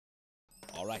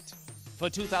All right. For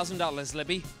 $2,000,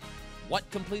 Libby, what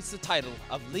completes the title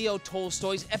of Leo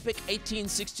Tolstoy's epic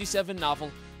 1867 novel,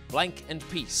 Blank and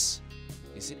Peace?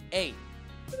 Is it A,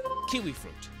 kiwi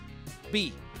fruit,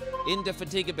 B,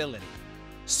 indefatigability,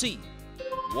 C,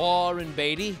 war and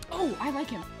Beatty, Oh, I like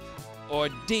him. or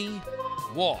D,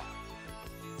 war?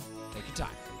 Take your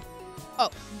time.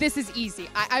 Oh, this is easy.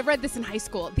 I read this in high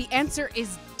school. The answer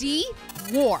is D,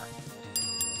 war.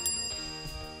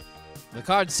 The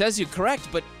card says you're correct,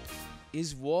 but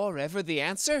is war ever the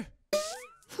answer?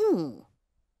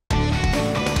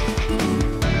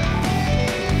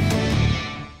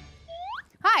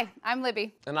 Hi, I'm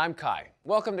Libby. And I'm Kai.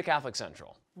 Welcome to Catholic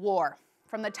Central. War.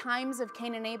 From the times of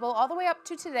Cain and Abel all the way up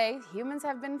to today, humans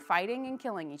have been fighting and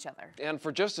killing each other. And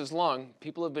for just as long,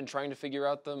 people have been trying to figure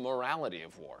out the morality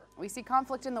of war. We see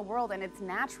conflict in the world, and it's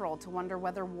natural to wonder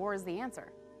whether war is the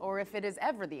answer, or if it is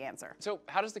ever the answer. So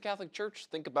how does the Catholic Church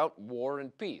think about war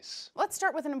and peace? Let's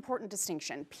start with an important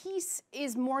distinction. Peace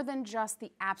is more than just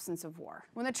the absence of war.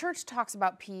 When the Church talks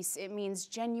about peace, it means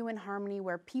genuine harmony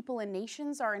where people and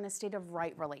nations are in a state of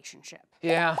right relationship.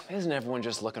 Yeah, isn't everyone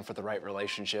just looking for the right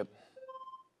relationship?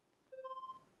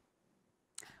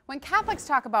 When Catholics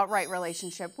talk about right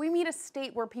relationship, we mean a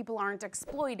state where people aren't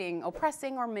exploiting,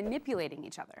 oppressing, or manipulating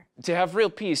each other. To have real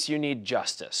peace, you need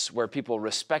justice, where people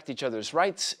respect each other's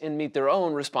rights and meet their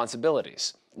own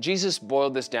responsibilities. Jesus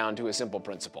boiled this down to a simple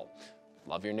principle: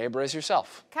 love your neighbor as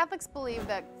yourself. Catholics believe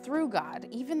that through God,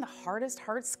 even the hardest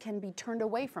hearts can be turned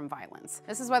away from violence.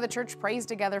 This is why the Church prays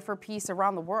together for peace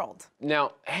around the world.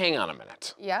 Now, hang on a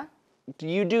minute. Yeah?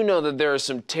 You do know that there are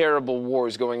some terrible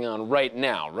wars going on right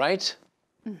now, right?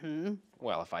 Mm-hmm.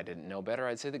 Well, if I didn't know better,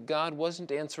 I'd say that God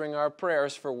wasn't answering our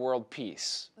prayers for world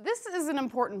peace. This is an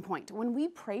important point. When we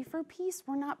pray for peace,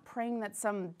 we're not praying that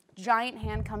some giant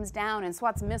hand comes down and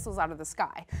swats missiles out of the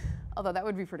sky, although that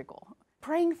would be pretty cool.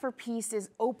 Praying for peace is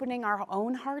opening our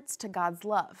own hearts to God's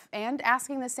love and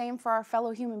asking the same for our fellow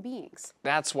human beings.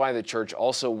 That's why the Church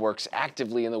also works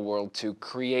actively in the world to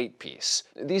create peace.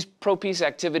 These pro-peace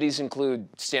activities include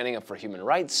standing up for human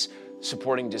rights,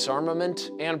 supporting disarmament,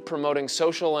 and promoting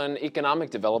social and economic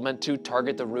development to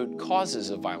target the root causes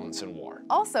of violence and war.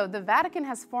 Also, the Vatican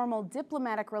has formal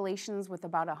diplomatic relations with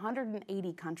about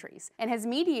 180 countries and has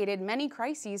mediated many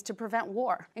crises to prevent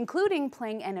war, including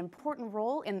playing an important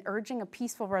role in urging a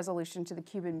peaceful resolution to the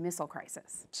Cuban Missile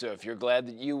Crisis. So if you're glad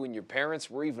that you and your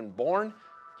parents were even born,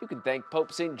 you can thank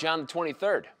Pope St. John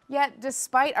XXIII. Yet,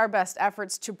 despite our best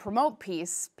efforts to promote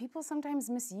peace, people sometimes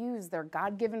misuse their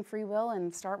God-given free will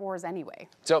and start wars anyway.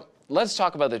 So let's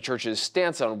talk about the Church's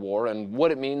stance on war and what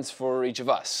it means for each of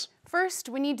us. First,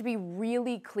 we need to be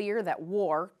really clear that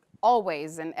war,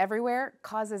 always and everywhere,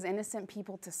 causes innocent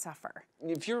people to suffer.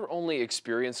 If your only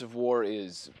experience of war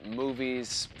is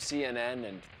movies, CNN,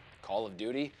 and Call of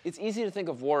Duty, it's easy to think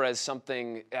of war as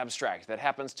something abstract that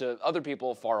happens to other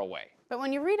people far away. But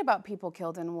when you read about people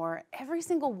killed in war, every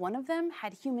single one of them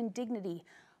had human dignity,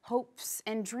 hopes,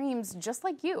 and dreams just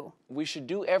like you. We should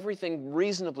do everything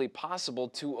reasonably possible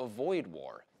to avoid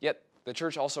war. Yet, the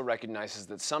Church also recognizes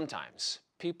that sometimes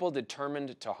people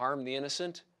determined to harm the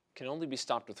innocent can only be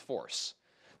stopped with force.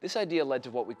 This idea led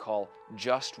to what we call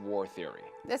just war theory.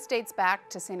 This dates back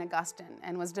to St. Augustine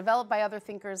and was developed by other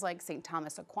thinkers like St.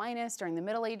 Thomas Aquinas during the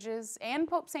Middle Ages and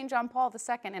Pope St. John Paul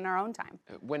II in our own time.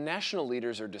 When national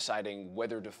leaders are deciding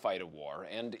whether to fight a war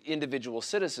and individual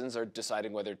citizens are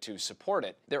deciding whether to support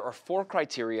it, there are 4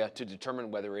 criteria to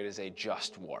determine whether it is a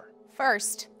just war.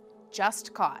 First,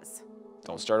 just cause.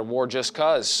 Don't start a war just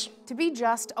 'cause. To be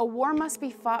just, a war must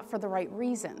be fought for the right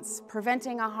reasons,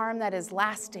 preventing a harm that is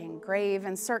lasting, grave,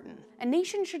 and certain. A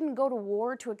nation shouldn't go to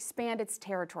war to expand its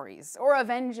territories or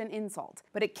avenge an insult,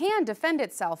 but it can defend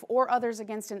itself or others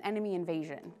against an enemy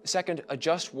invasion. Second, a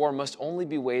just war must only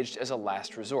be waged as a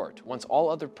last resort, once all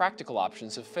other practical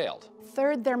options have failed.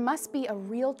 Third, there must be a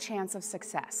real chance of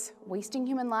success. Wasting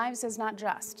human lives is not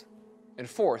just. And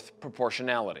fourth,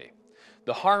 proportionality.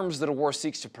 The harms that a war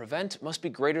seeks to prevent must be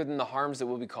greater than the harms that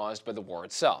will be caused by the war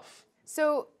itself.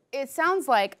 So it sounds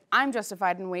like I'm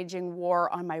justified in waging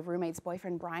war on my roommate's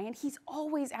boyfriend, Brian. He's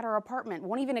always at our apartment,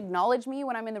 won't even acknowledge me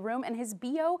when I'm in the room, and his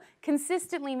BO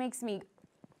consistently makes me...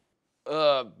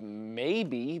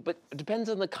 Maybe, but it depends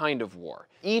on the kind of war.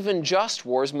 Even just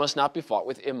wars must not be fought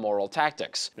with immoral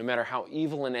tactics. No matter how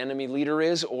evil an enemy leader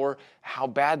is or how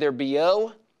bad their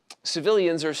BO,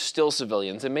 civilians are still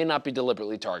civilians and may not be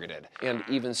deliberately targeted. And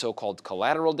even so-called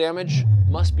collateral damage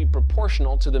must be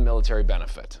proportional to the military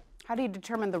benefit. How do you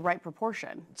determine the right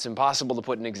proportion? It's impossible to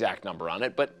put an exact number on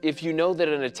it, but if you know that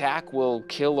an attack will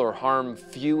kill or harm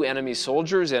few enemy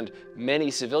soldiers and many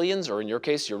civilians, or in your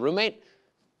case, your roommate,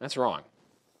 that's wrong.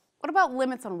 What about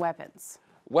limits on weapons?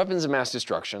 Weapons of mass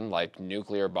destruction, like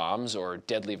nuclear bombs or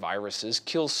deadly viruses,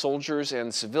 kill soldiers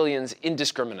and civilians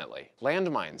indiscriminately.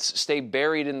 Landmines stay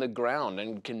buried in the ground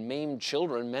and can maim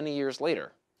children many years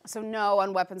later. So no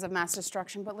on weapons of mass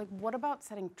destruction, but like, what about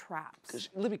setting traps?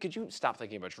 Libby, could you stop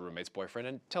thinking about your roommate's boyfriend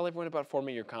and tell everyone about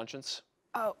forming your conscience?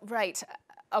 Oh, right.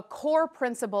 A core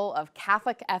principle of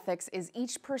Catholic ethics is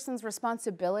each person's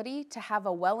responsibility to have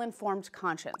a well-informed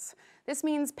conscience. This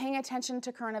means paying attention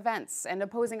to current events and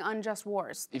opposing unjust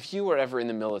wars. If you are ever in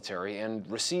the military and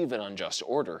receive an unjust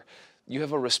order, you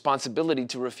have a responsibility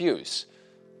to refuse.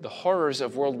 The horrors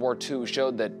of World War II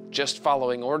showed that just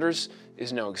following orders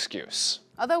is no excuse.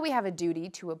 Although we have a duty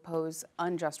to oppose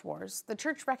unjust wars, the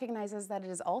Church recognizes that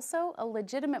it is also a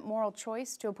legitimate moral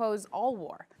choice to oppose all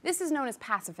war. This is known as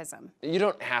pacifism. You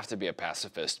don't have to be a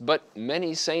pacifist, but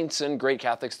many saints and great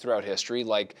Catholics throughout history,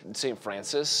 like St.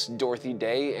 Francis, Dorothy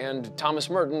Day, and Thomas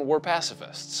Merton, were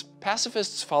pacifists.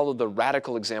 Pacifists followed the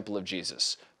radical example of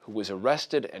Jesus, who was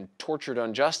arrested and tortured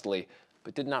unjustly,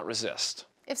 but did not resist.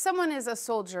 If someone is a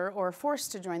soldier or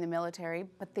forced to join the military,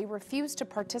 but they refuse to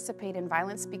participate in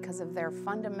violence because of their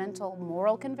fundamental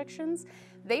moral convictions,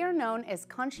 they are known as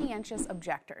conscientious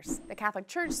objectors. The Catholic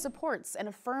Church supports and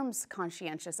affirms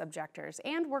conscientious objectors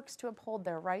and works to uphold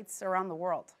their rights around the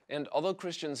world. And although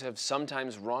Christians have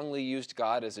sometimes wrongly used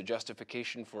God as a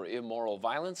justification for immoral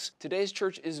violence, today's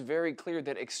church is very clear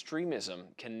that extremism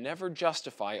can never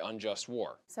justify unjust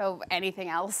war. So anything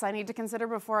else I need to consider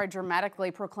before I dramatically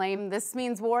proclaim this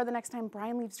means war the next time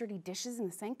Brian leaves dirty dishes in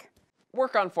the sink?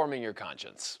 Work on forming your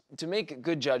conscience. To make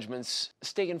good judgments,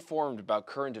 stay informed about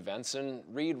current events and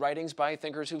read writings by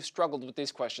thinkers who've struggled with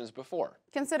these questions before.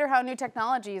 Consider how new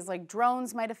technologies like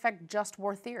drones might affect just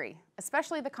war theory,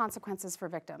 especially the consequences for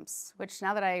victims, which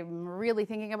now that I'm really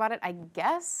thinking about it, I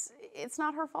guess it's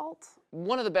not her fault.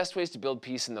 One of the best ways to build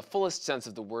peace in the fullest sense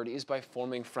of the word is by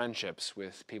forming friendships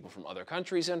with people from other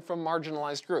countries and from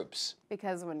marginalized groups.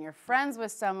 Because when you're friends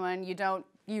with someone, you don't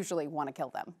usually want to kill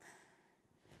them.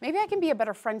 Maybe I can be a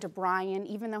better friend to Brian,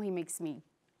 even though he makes me.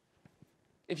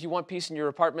 If you want peace in your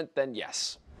apartment, then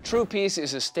yes. True peace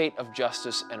is a state of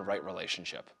justice and right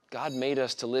relationship. God made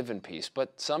us to live in peace,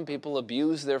 but some people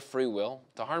abuse their free will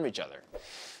to harm each other.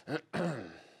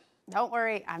 Don't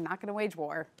worry, I'm not going to wage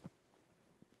war.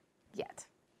 Yet.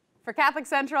 For Catholic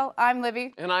Central, I'm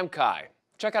Libby. And I'm Kai.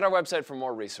 Check out our website for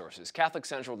more resources,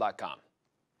 CatholicCentral.com.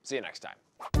 See you next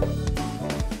time.